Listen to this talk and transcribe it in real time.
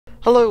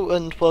Hello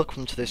and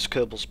welcome to this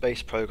Kerbal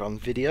Space Program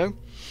video.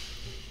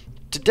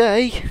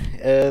 Today,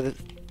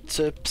 it's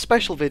a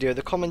special video.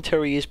 The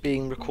commentary is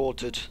being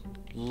recorded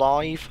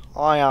live.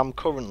 I am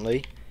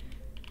currently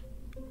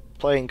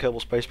playing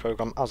Kerbal Space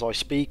Program as I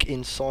speak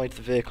inside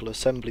the vehicle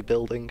assembly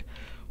building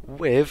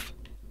with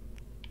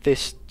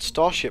this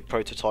Starship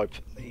prototype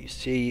that you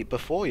see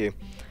before you.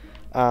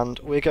 And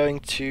we're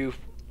going to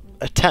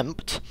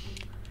attempt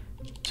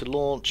to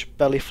launch,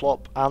 belly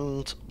flop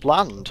and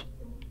land.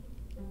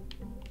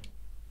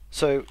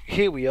 So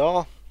here we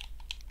are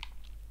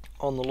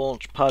on the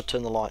launch pad.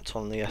 Turn the lights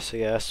on the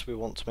SAS. We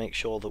want to make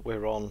sure that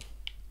we're on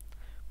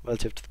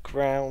relative to the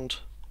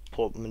ground.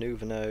 Pull up the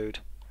manoeuvre node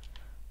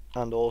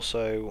and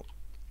also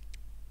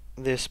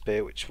this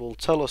bit, which will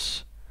tell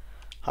us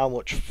how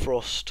much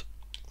thrust,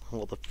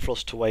 what the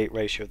thrust to weight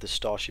ratio of the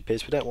Starship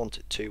is. We don't want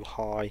it too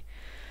high.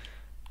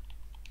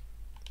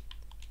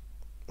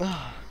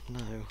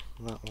 No,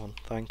 that one,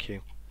 thank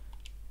you.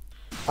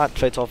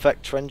 Activate our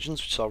vector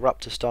engines, which are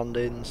Raptor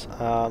stand-ins,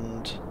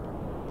 and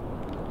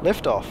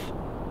liftoff.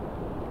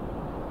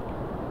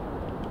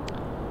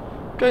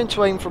 Going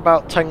to aim for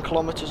about 10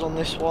 kilometers on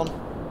this one.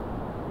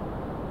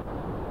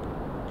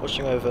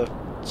 Pushing over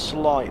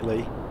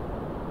slightly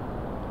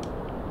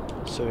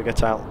so we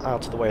get out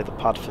of the way of the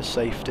pad for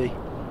safety.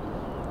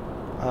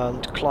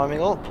 And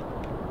climbing up.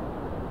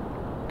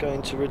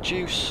 Going to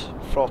reduce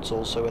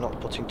throttle so we're not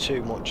putting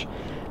too much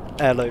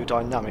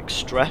aerodynamic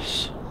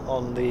stress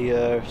on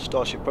the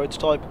Starship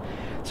prototype.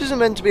 This isn't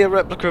meant to be a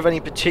replica of any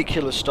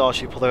particular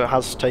Starship, although it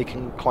has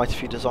taken quite a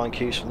few design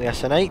cues from the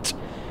SN8.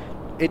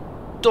 It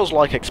does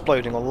like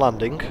exploding on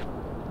landing,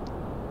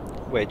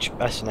 which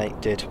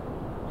SN8 did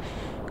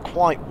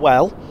quite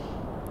well.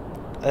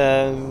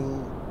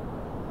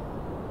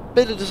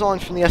 Bit of design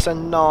from the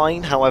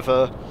SN9,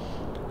 however,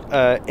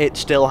 it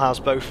still has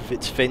both of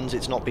its fins.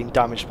 It's not been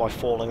damaged by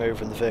falling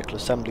over in the vehicle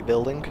assembly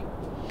building.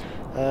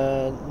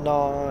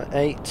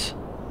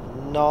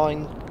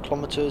 9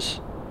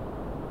 kilometers,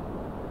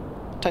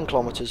 10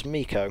 kilometers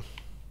MECO.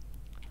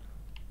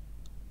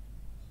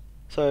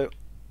 So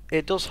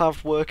it does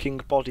have working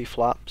body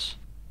flaps,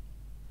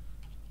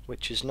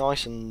 which is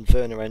nice, and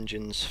Werner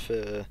engines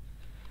for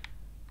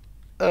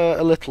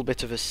a little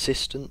bit of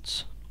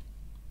assistance.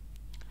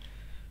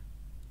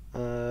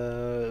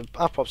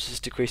 Our props is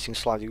decreasing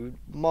slightly. We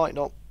might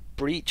not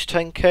breach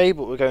 10k,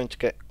 but we're going to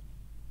get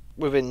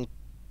within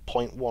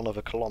 0.1 of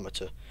a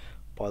kilometre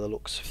by the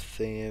looks of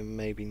things.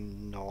 Maybe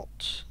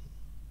not.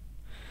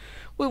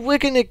 We're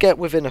going to get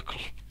within a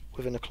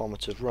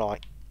kilometre,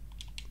 right?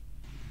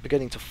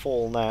 Beginning to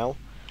fall now,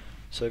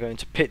 so we're going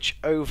to pitch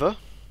over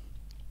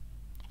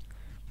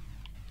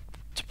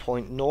to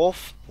point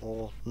north,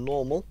 or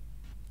normal,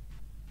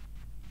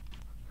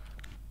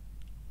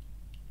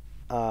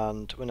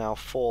 and we're now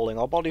falling.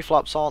 Our body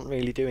flaps aren't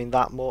really doing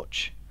that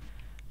much.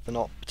 They're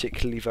not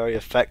particularly very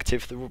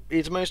effective.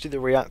 It's mostly the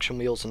reaction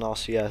wheels and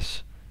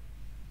RCS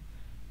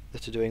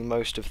that are doing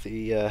most of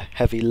the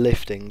heavy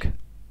lifting.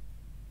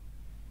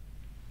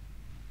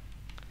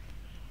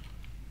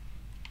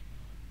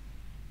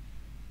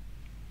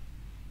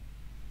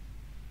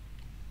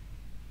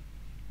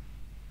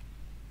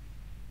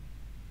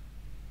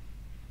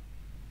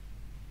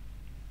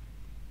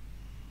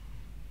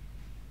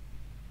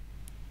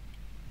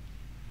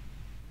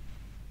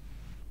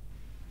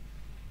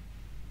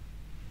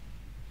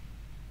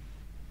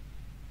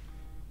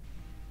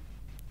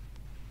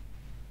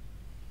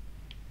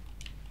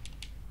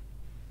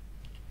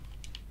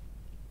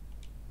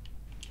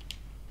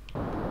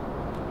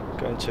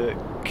 Going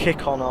to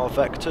kick on our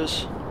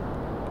vectors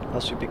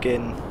as we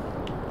begin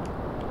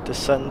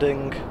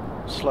descending,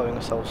 slowing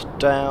ourselves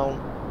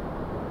down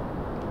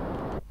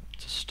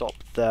to stop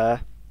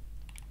there.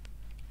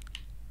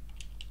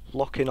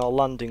 Lock in our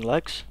landing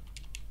legs.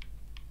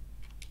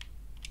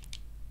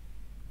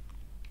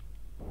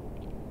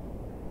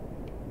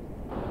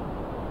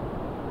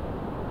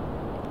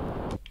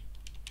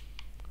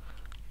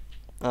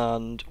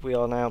 And we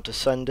are now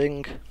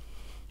descending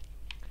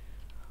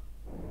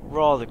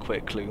rather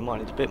quickly. We might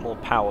need a bit more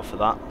power for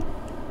that.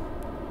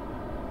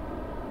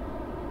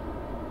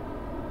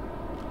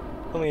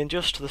 Coming in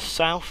just to the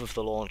south of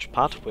the launch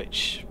pad,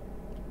 which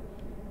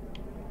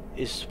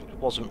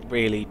wasn't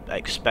really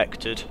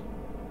expected.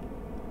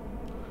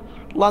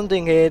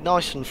 Landing here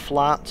nice and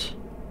flat,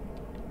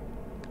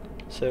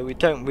 so we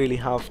don't really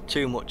have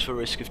too much of a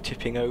risk of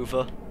tipping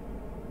over.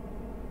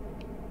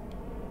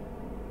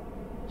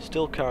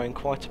 Still carrying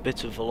quite a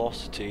bit of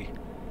velocity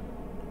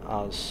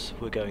as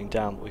we're going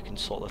down, but we can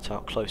sort that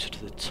out closer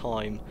to the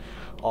time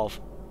of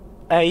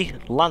A,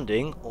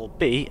 landing, or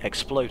B,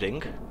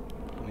 exploding.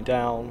 Coming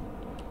down,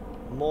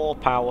 more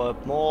power,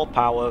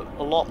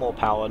 a lot more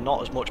power,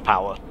 not as much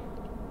power.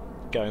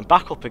 Going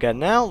back up again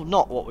now,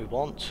 not what we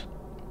want.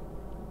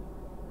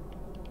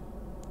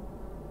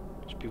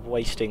 Just be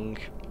wasting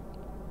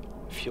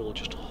fuel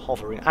just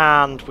hovering,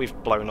 and we've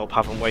blown up,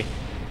 haven't we?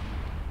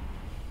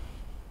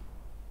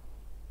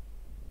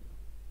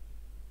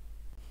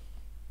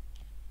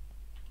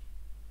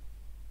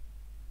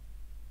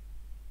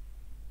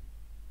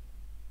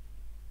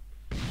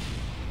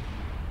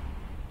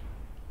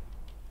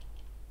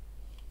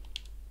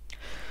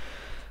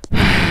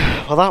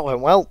 Well, that went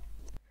well.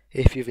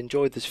 If you've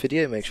enjoyed this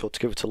video, make sure to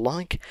give it a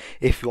like.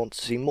 If you want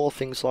to see more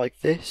things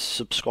like this,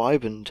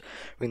 subscribe and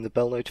ring the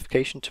bell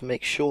notification to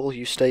make sure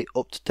you stay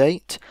up to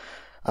date.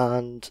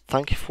 And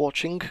thank you for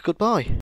watching. Goodbye.